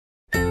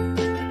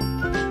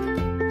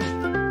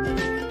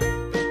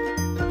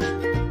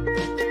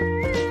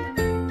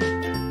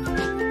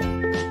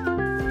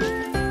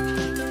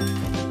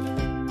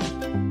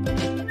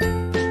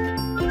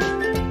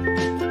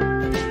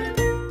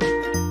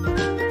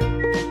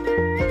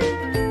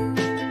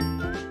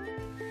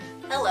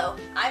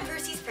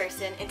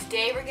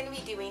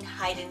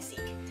hide and seek.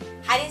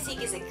 Hide and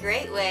seek is a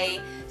great way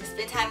to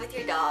spend time with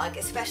your dog,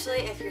 especially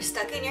if you're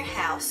stuck in your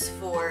house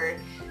for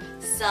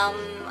some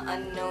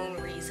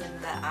unknown reason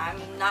that I'm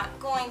not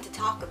going to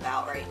talk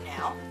about right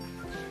now.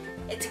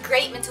 It's a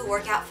great mental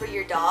workout for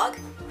your dog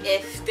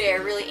if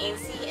they're really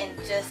antsy and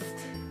just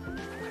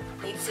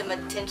need some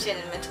attention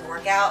and mental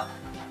workout.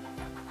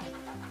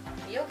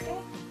 You okay?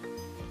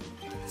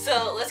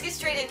 So let's get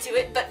straight into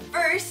it, but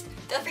first,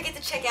 don't forget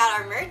to check out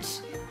our merch.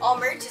 All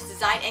merch is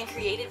designed and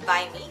created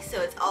by me,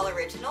 so it's all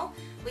original.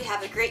 We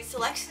have a great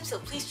selection, so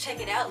please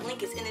check it out.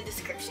 Link is in the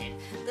description.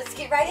 Let's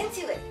get right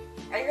into it.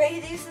 Are you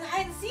ready to do some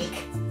hide and seek?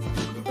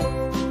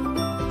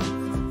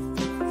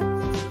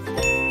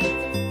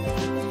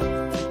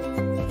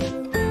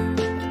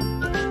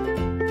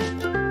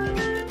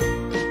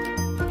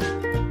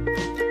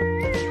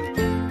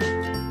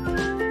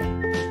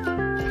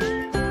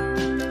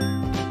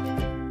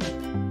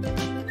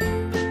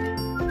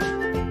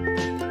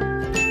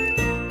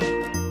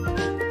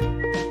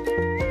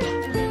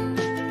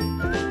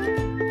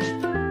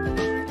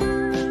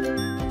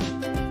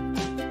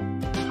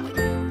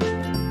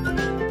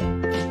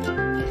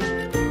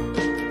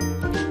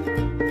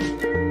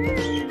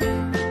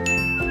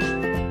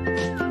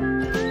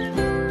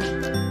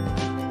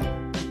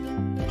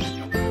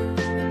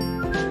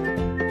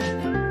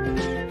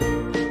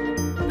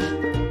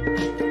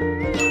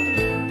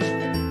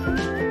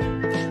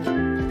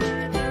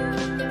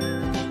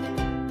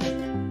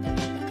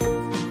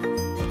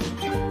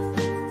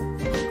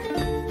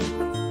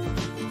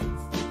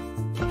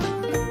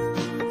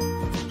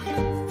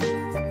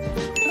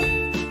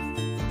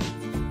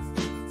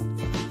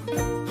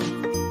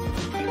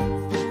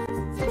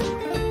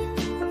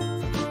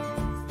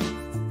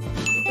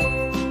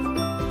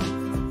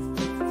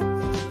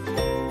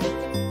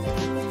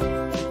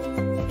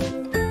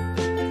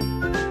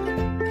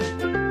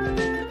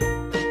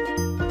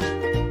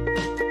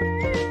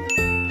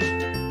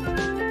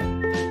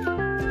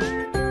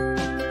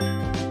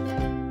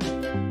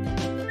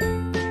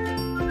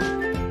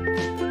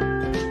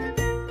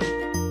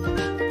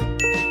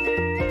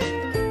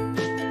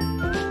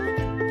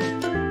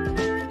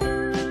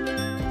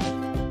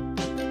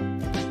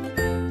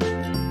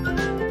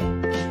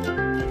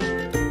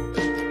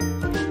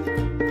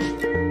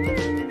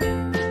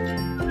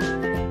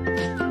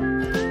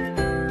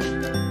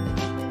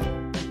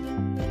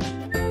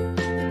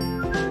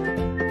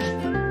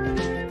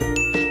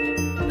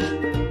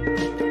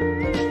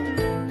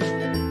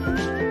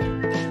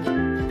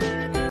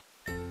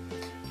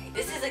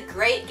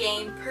 Great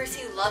game.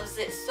 Percy loves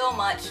it so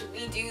much.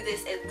 We do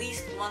this at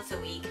least once a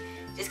week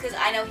just because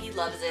I know he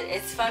loves it.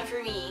 It's fun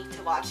for me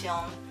to watch him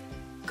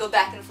go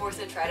back and forth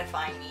and try to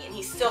find me, and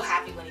he's so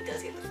happy when he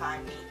does get to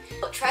find me.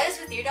 But try this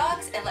with your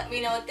dogs and let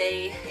me know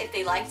if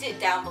they liked it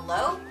down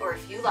below, or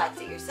if you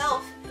liked it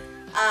yourself.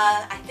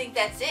 I think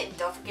that's it.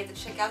 Don't forget to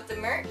check out the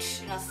merch,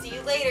 and I'll see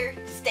you later.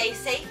 Stay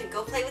safe and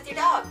go play with your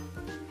dog.